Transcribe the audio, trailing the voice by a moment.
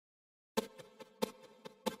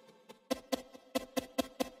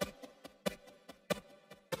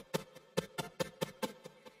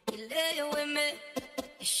Today you're with me, you're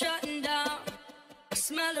shutting down. I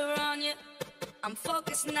smell around you, I'm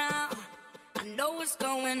focused now. I know what's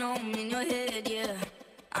going on in your head, yeah.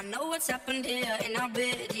 I know what's happened here in our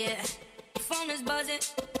bed, yeah. Your phone is buzzing,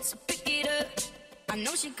 so pick it up. I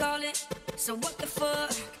know she calling, so what the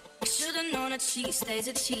fuck? I should've known that she stays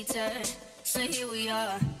a cheater. So here we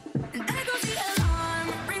are. And there goes the alarm,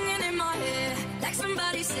 ringing in my head. Like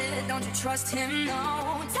somebody said, don't you trust him,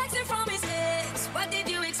 no. Texting from his ex, what did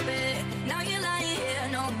you expect? Now you're lying here,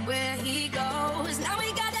 knowing where he goes. Now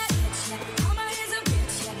we got that itch, yeah. All my hands are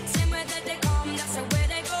rich, yeah. Same way that they come, that's the way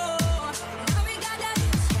they go. Now we got that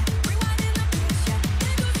itch, yeah. Rewinding the pitch, yeah.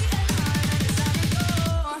 There goes the alarm, and it's how they go.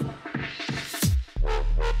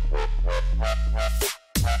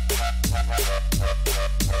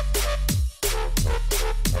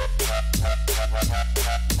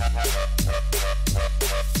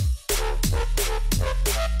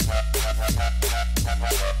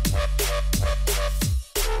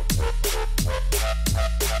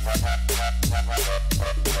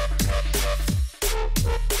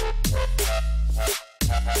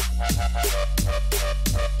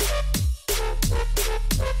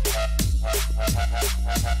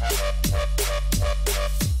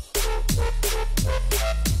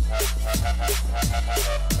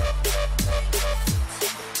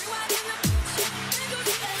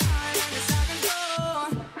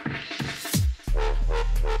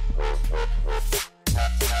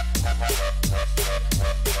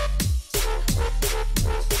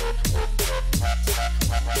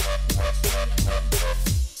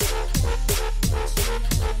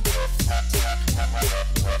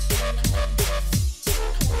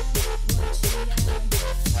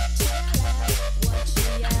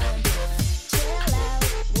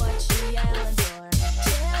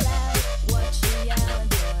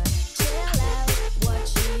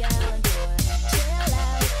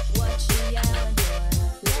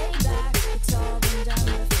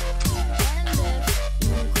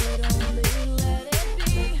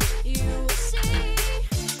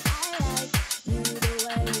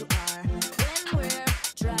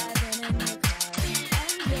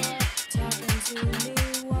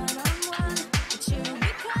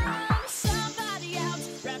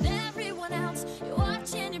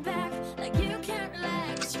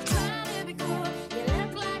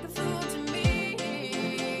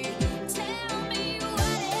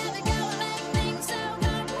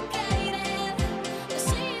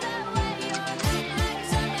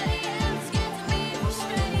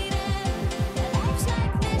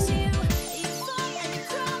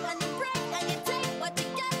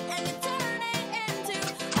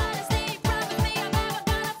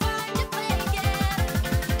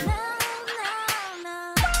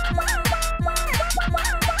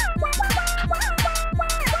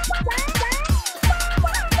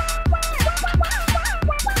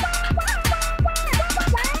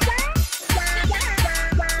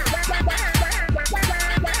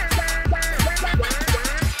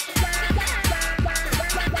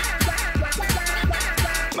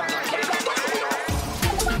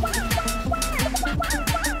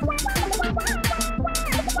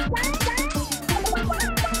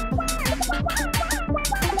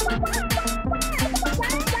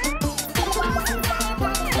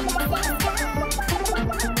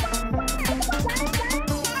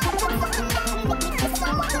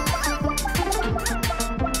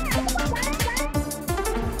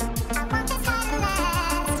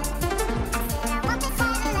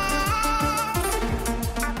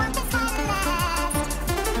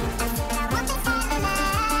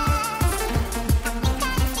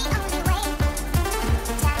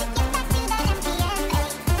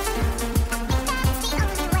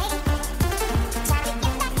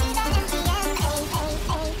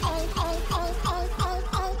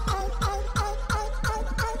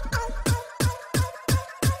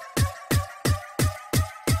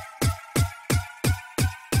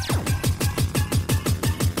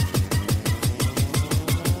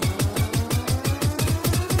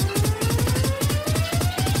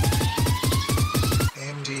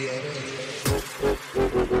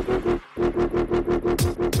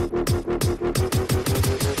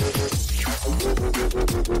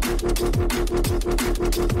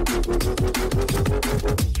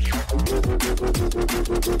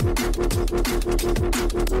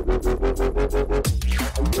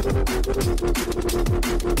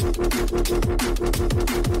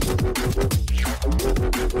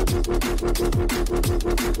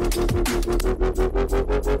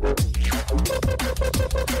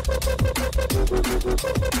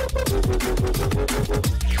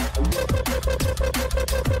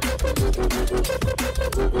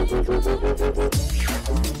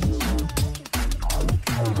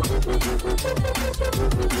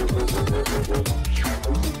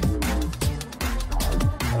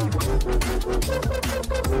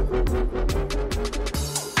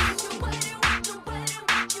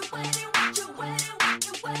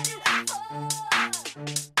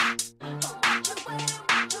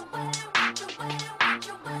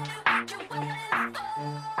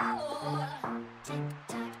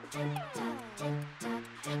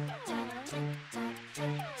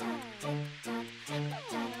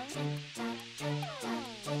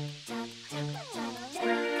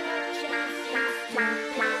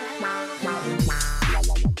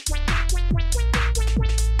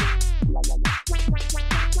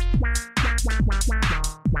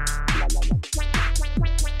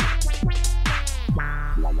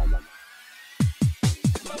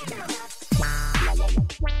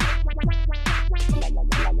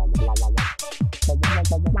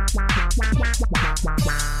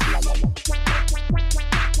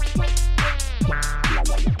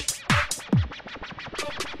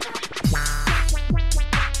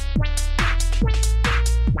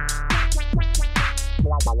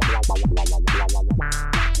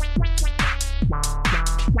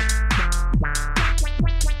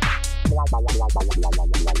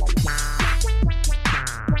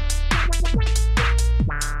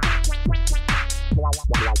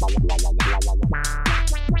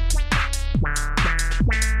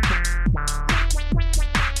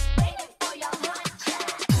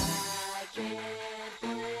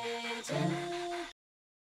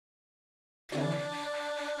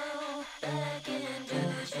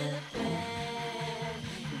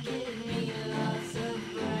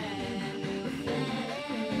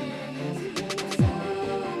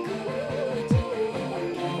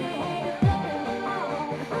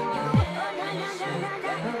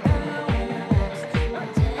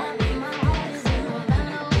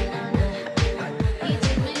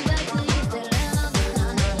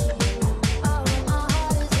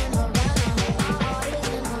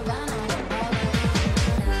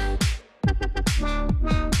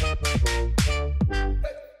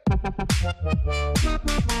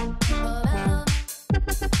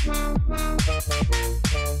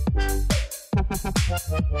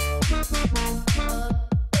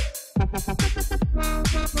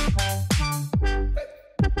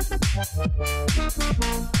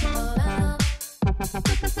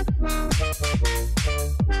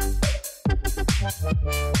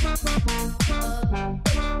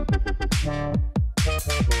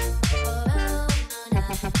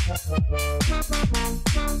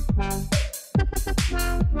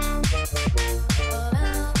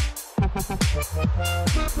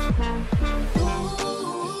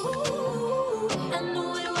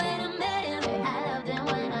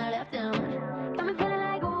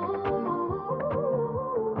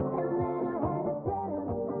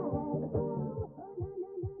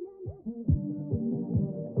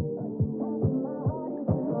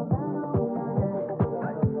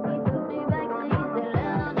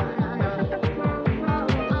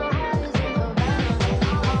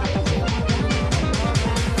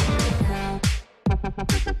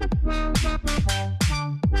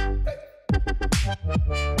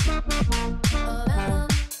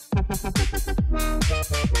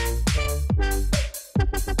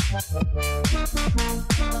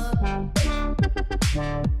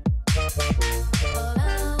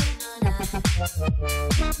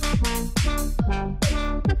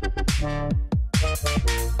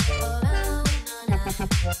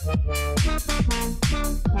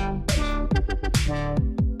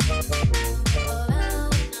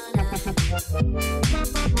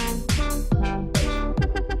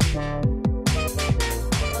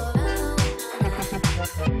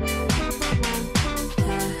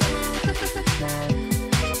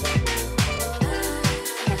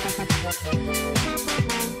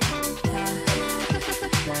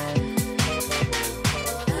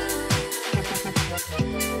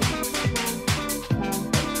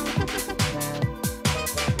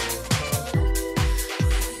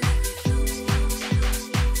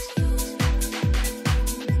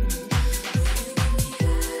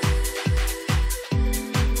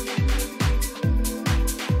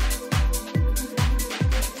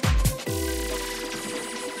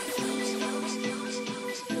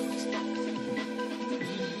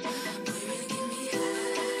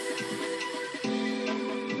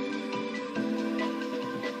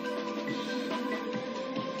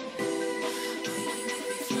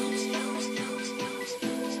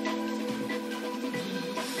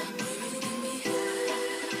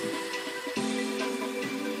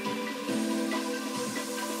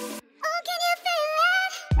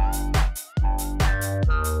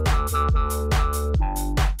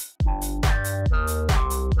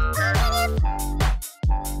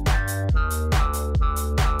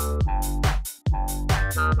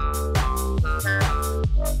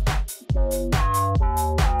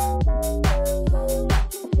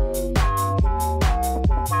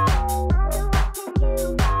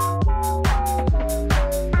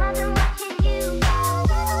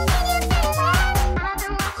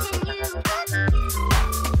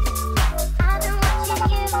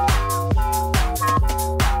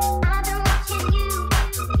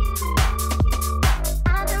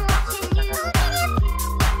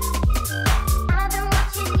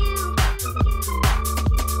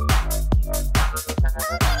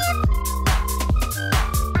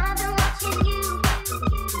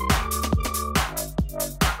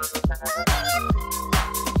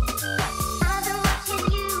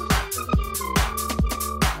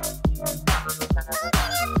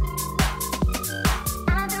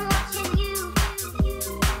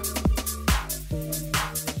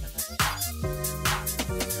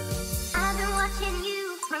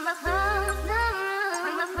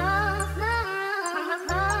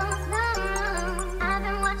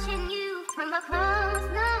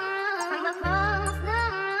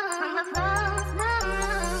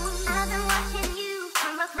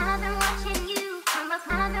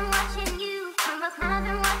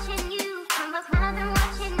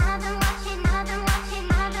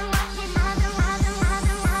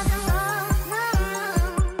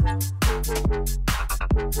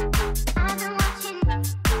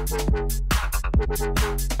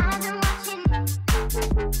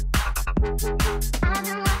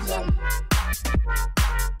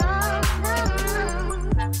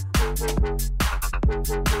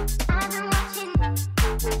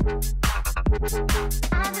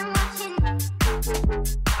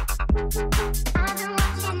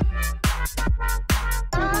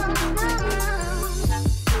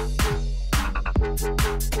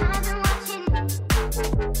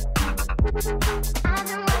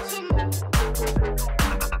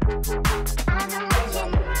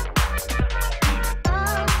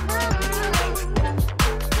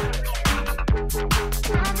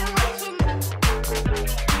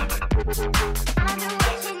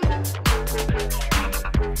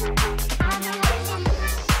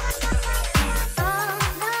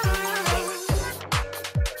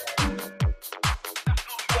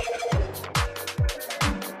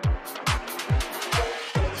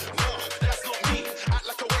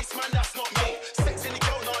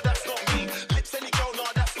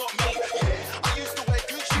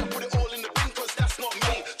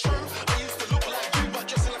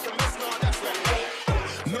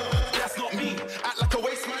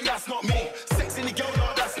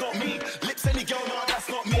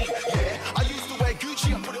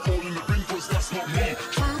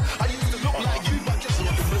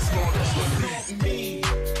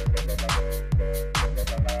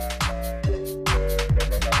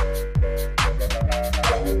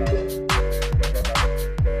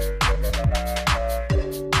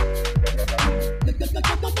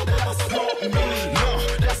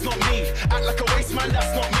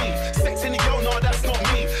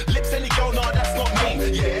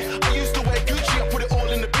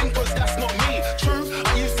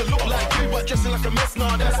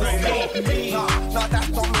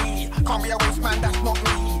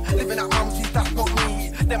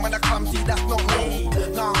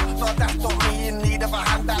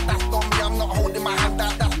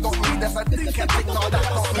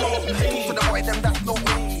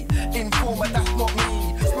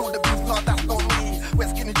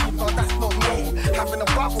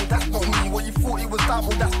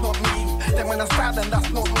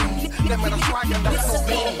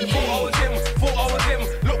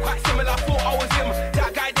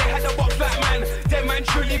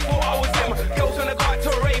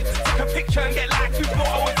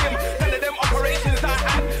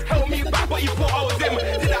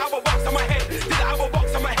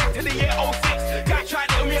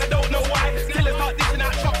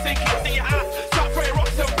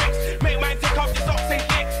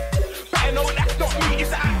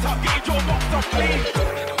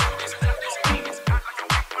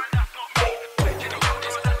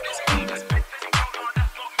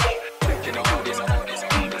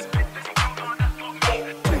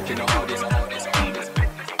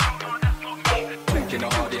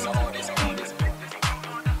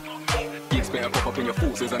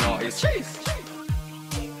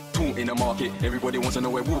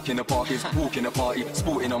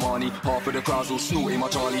 Snorting my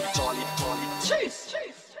Charlie. Chase.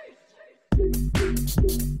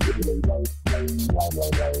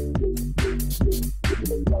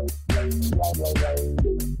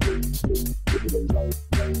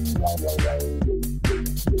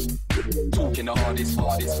 Talking the hardest.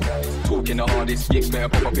 Talking the hardest. Gigs better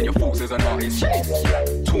pop up in your thoughts as an artist.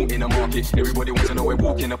 Talk in the market. Everybody wants to know where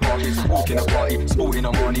walking the park is. Walking the party. Sporting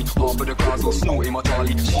the money. Half of the crowds all snorting my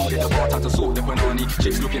Charlie. Snorting the bar, time to sort the banana.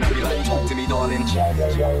 Chicks looking at me like, talk to me, darling.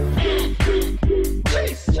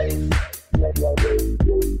 Chase.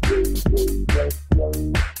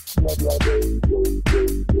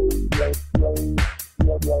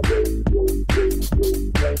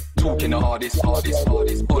 Talking the hardest,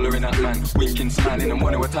 hollering at man, winking, smiling and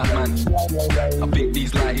want to attack man. I think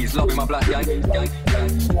these lighties loving my black gang.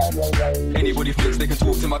 Anybody thinks they can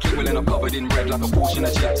talk to my clique, well then I'm covered in red like a portion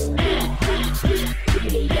of chips.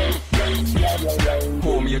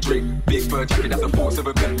 Pour me a drink, big fur jacket, that's the force of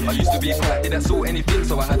a gun. I used to be quiet, did I saw anything,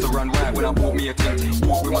 so I had to run right when I bought me a tent.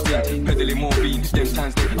 Walk with my tent, peddling morphine. Them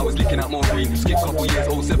times then I was licking out more green. Skip couple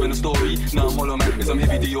years, 07 a story. Now I'm hollow man, cause I'm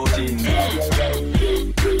heavy Dior jeans.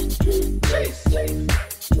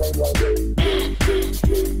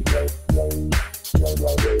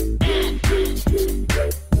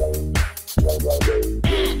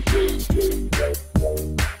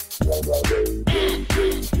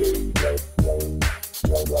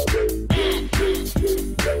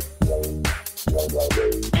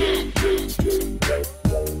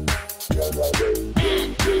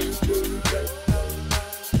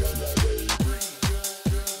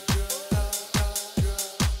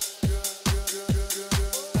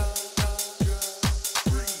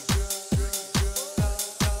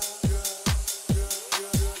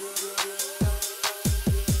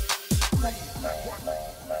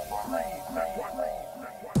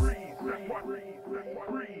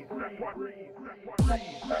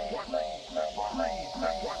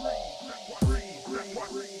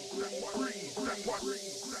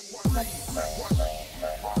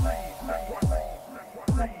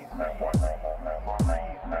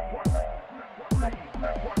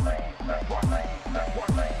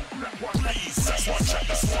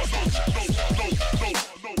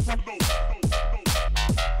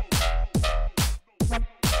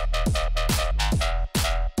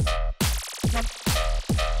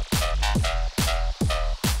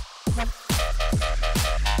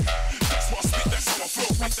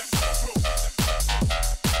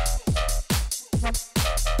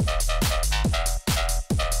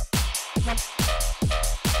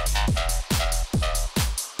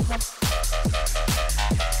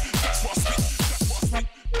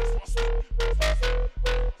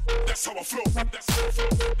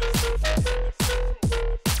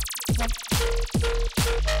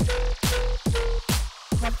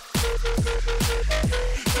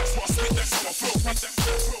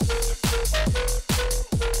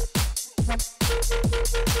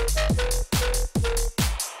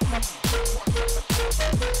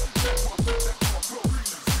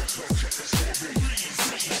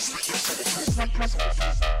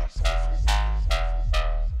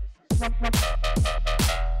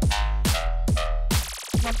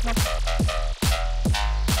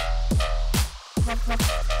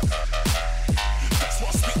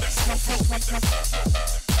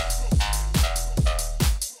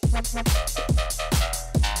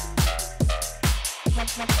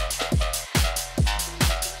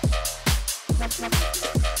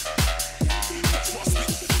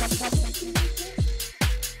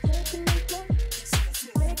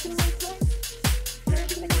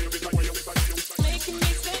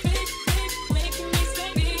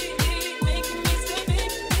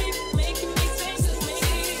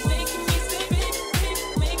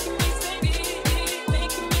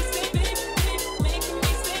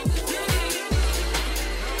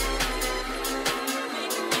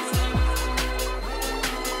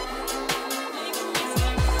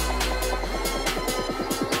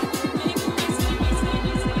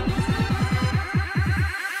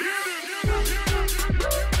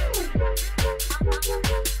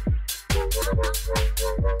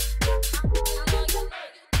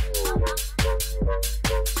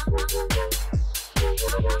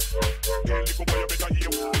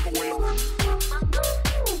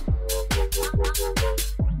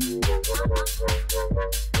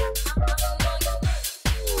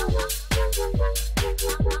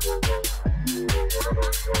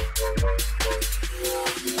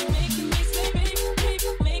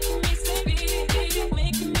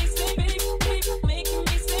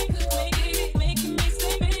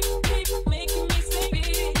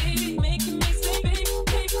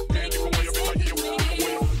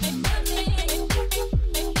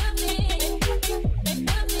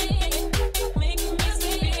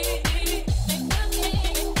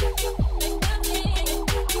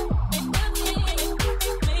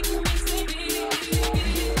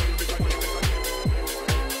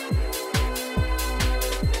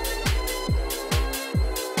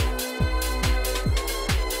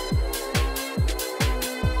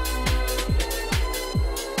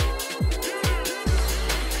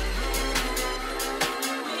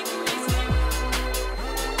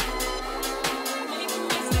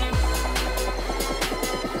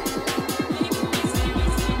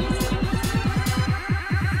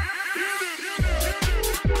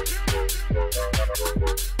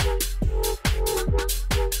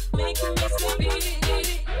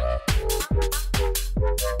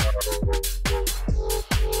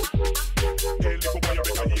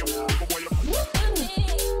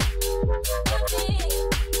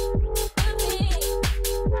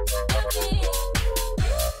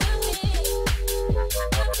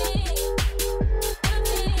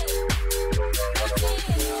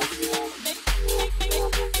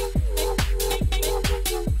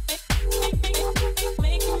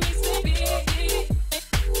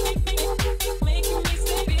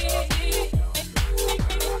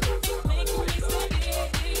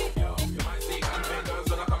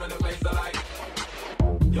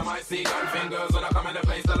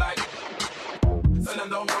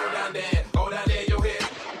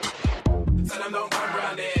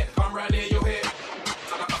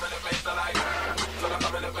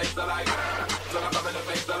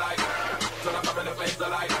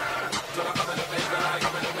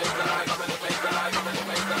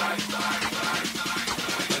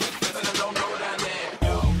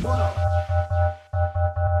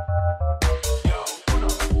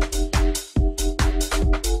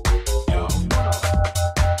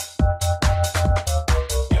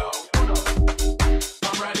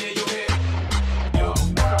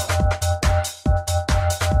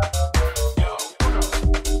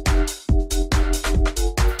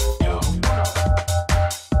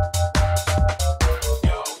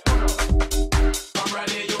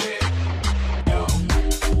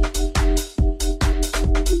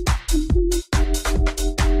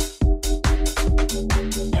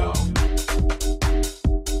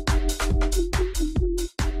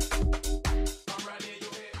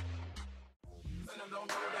 don't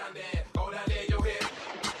go down there, you'll hit.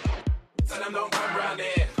 Tell them don't come round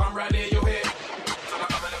here, you'll hit. Till I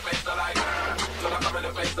come in the face, I like. Till I come in the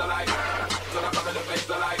face, I like. Till I come in the face,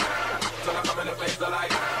 I like. Till I come in the face, I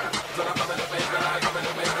like. Till I come in the face, I like. Come in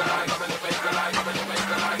the face, I like. Come in the face, I like. Come in the face,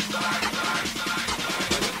 I like.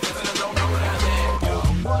 Tell them don't go down there.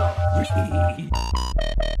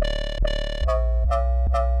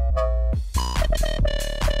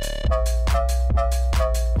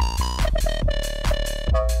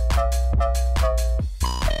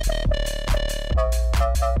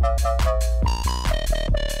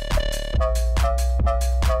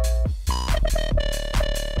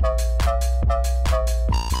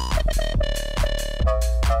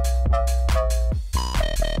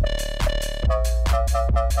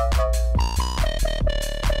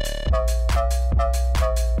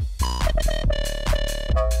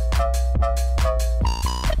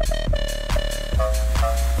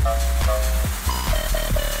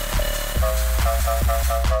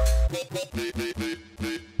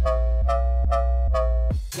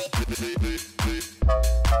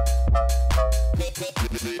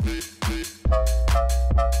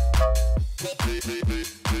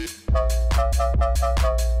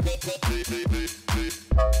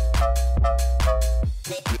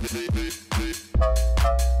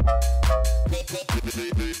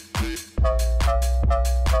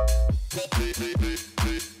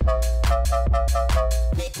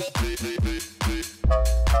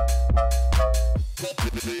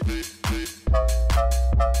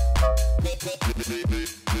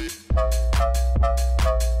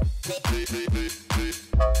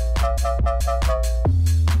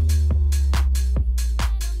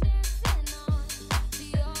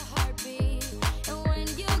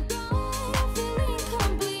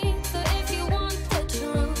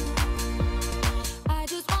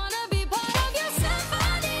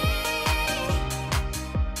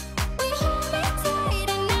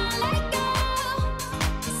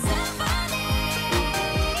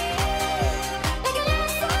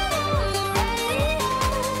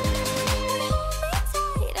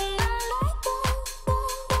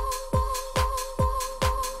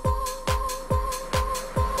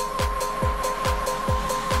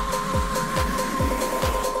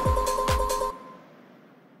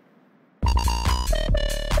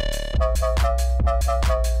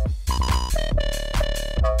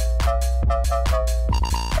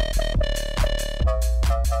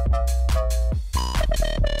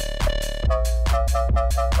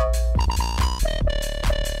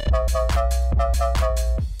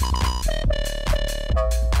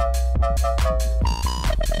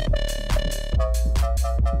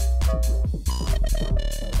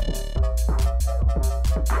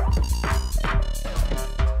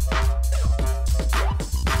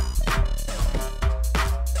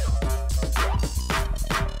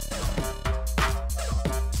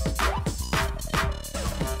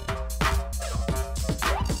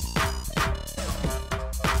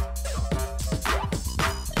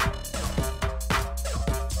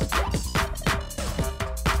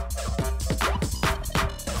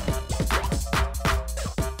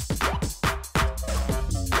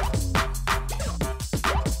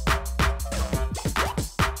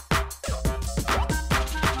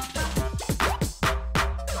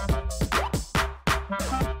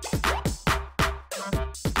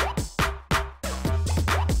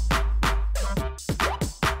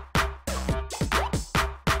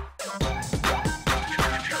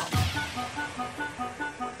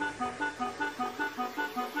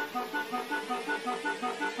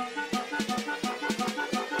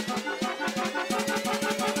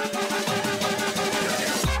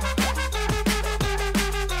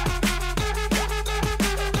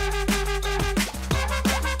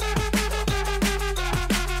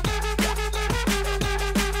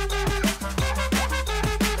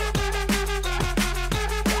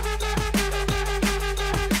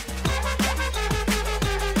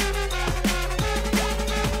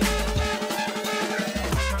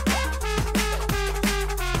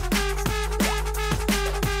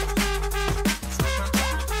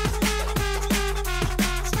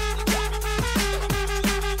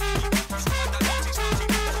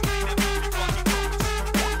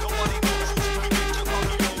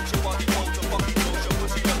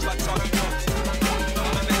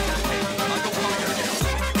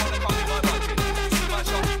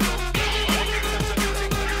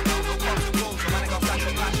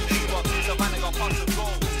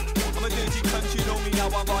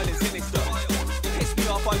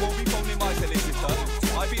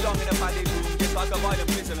 like a violent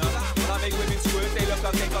prisoner. When I make women squirt, they look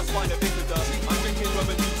like they can't find a visitor. I'm drinking rum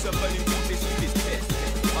and juice and burning juice, this weed is piss.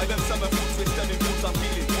 I love summer fruits with Stunning fools, I'm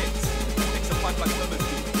feeling hits. Mix a pipe like summer's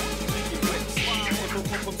dew. Leaving whips.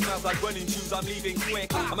 Pum smells like running shoes, I'm leaving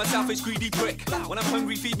quick. I'm a selfish, greedy prick. When I'm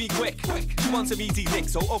hungry, feed me quick. You want some easy dick,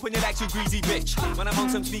 so open your legs, you greasy bitch. When I'm on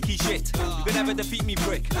some sneaky shit, you can never defeat me,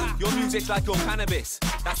 prick. Your music's like your cannabis,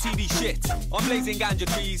 that CD shit. I'm blazing ganja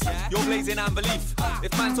trees, you're blazing unbelief.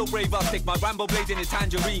 If man's so brave, I'll stick my Rambo blade in his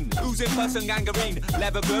tangerine. Oozing pus and gangrene,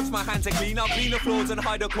 leather gloves, my hands are clean. I'll clean the floors and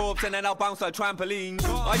hide a corpse, and then I'll bounce like trampolines.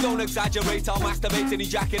 I don't exaggerate, I'll masturbate and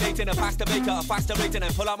ejaculate in a pasta baker, a faster rate, and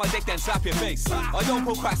then pull out my dick, then slap your face. I don't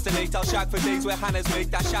procrastinate, I'll shag for days where Hannah's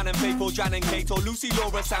mate. That's Shannon, Faith, or Jan and Kate, or Lucy,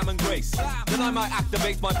 Laura, Sam and Grace. Then I might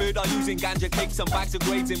activate my bird, I'm using ganja cakes and bags of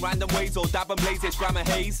grades in random ways, or dab and blaze this grammar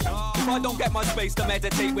haze. If I don't get my space to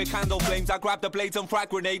meditate with candle flames, I grab the blades and frag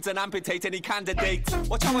grenades and amputate any candidate.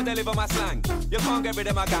 Watch how I deliver my slang, you can't get rid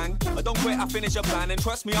of my gang. I don't quit, I finish a plan, and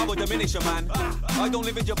trust me, I will diminish a man. I don't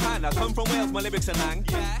live in Japan, I come from Wales, my lyrics are nang.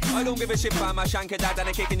 I don't give a shit, fam, I shank your dad and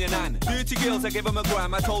I kick in your nan. Dirty girls, I give them a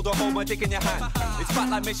gram, I told her hold my dick in your hand. It's fat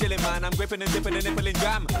like Michelin, man, I'm gripping and dipping a nipple in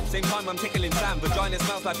jam. Same time I'm tickling Sam, vagina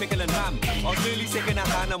smells like pickle and ham. I was nearly sick in a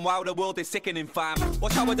hand, and wow, the world is sickening, fam.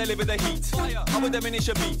 Watch how I deliver the heat, I will diminish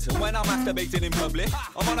a beat. And when I'm masturbating in public,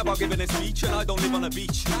 I'm on about giving a speech, and I don't live on a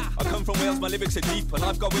beach. I come from Wales, my lyrics are deep, and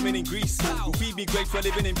I've got women in Greece who feed me grapes for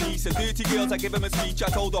living in peace. And dirty girls, I give them a speech, I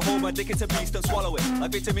told her hold my dick, it's a beast, and swallow it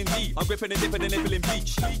like vitamin D. I'm gripping and dipping a nipple in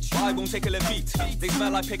bleach, but I won't tickle a beat, they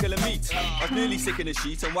smell like pickle and meat. I was nearly sick in the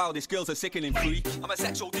sheets, and wow, this girl's a sickening freak. I'm a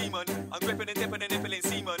sexual demon, I'm gripping and dipping a nipple in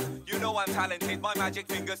semen. You know I'm talented, my magic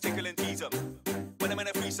fingers tickle and tease them. When I'm in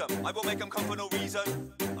a threesome, I will make them come for no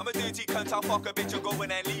reason. I'm a dirty cunt, I'll fuck a bitch and go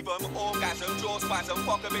and then leave them. Orgasm, jaw spasm,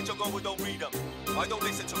 fuck a bitch and go and don't read them. I don't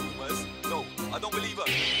listen to rumours, no, I don't believe them.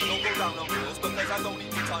 I don't go down on girls because I don't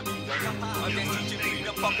need the time either. I'm just teaching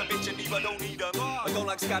freedom, fuck a bitch and leave, I don't need them. I don't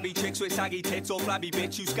like scabby chicks with saggy tits or flabby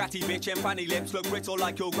bitch. You scatty bitch and fanny lips look brittle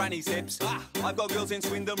like your granny's hips. I've got girls in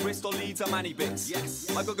Swindon, Bristol, Leeds and Manny bits.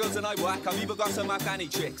 Yes. I've got girls and I whack, I've even got some Afghani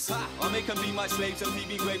chicks. I make them be my slaves and feed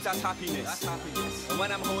me grapes, that's happiness. That's happiness. And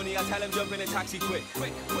when I'm horny, I tell them jump in a taxi quick.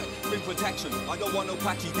 Quick, quick. Bring protection, I don't want no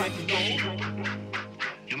patchy dick.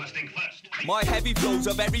 You must think first. My heavy flows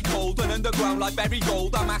are very cold and underground like berry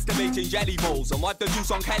gold. I'm masturbating jelly balls and wipe the juice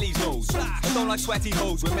on Kelly's nose. I don't like sweaty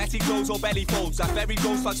hoes with messy clothes or belly folds. That's very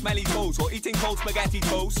gross like smelly toes or eating cold spaghetti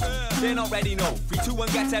toast. They're not ready, no. 3, 2, 1,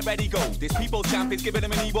 get set, ready, go. This people's champ is giving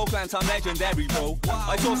them an Evo glance, I'm legendary, bro.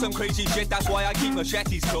 I saw some crazy shit, that's why I keep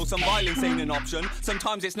machetes close. Some violence ain't an option,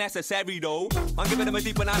 sometimes it's necessary though. I'm giving them a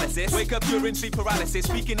deep analysis. Wake up during sleep paralysis,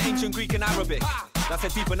 speaking ancient Greek and Arabic. That's a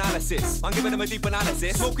deep analysis. I'm giving them a deep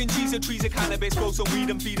analysis. Smoking cheese and trees of cannabis, grow some weed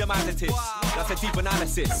and feed them additives. That's a deep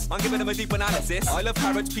analysis. I'm giving them a deep analysis. I love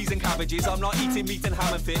carrots, peas and cabbages. I'm not eating meat and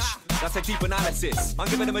ham and fish. That's a deep analysis. I'm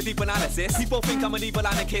giving them a deep analysis. People think I'm an evil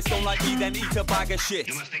anarchist. Don't like me, then eat a bag of shit.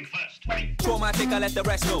 You must think first. Traumatic, I let the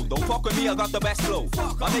rest know. Don't fuck with me, I got the best flow.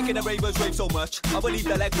 I'm making the ravers rave so much, I believe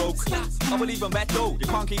the leg broke. I believe them bet go. You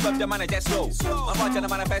can't keep up the man, I get slow. I'm writing a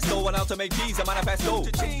manifesto and how to make peace a manifesto.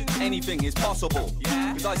 Anything is possible,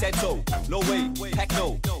 cause I said so. No way, heck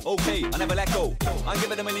no. Okay, I never let go. I'm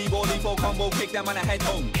giving them an Evo, Levo combo, kick them on a head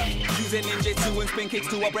home. Using ninjutsu and spin kicks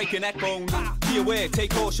to a break your neck bone. Be aware, take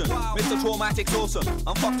caution. Mr. Traumatic's awesome.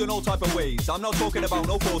 I'm fucked in all type of ways. I'm not talking about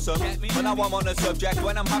no foursome. But now I'm on the subject.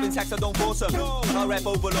 When I'm having sex, I don't force them. When I rep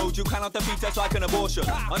overload, you cannot defeat us like an abortion.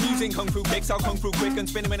 I'm using kung fu kicks, I'll kung fu quick and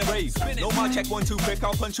spin them in a rave. No my check 1, 2 quick,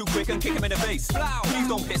 I'll punch you quick and kick him in the face. Please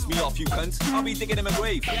don't piss me off, you cunts. I'll be digging in my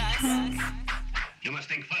grave. You must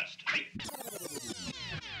think first.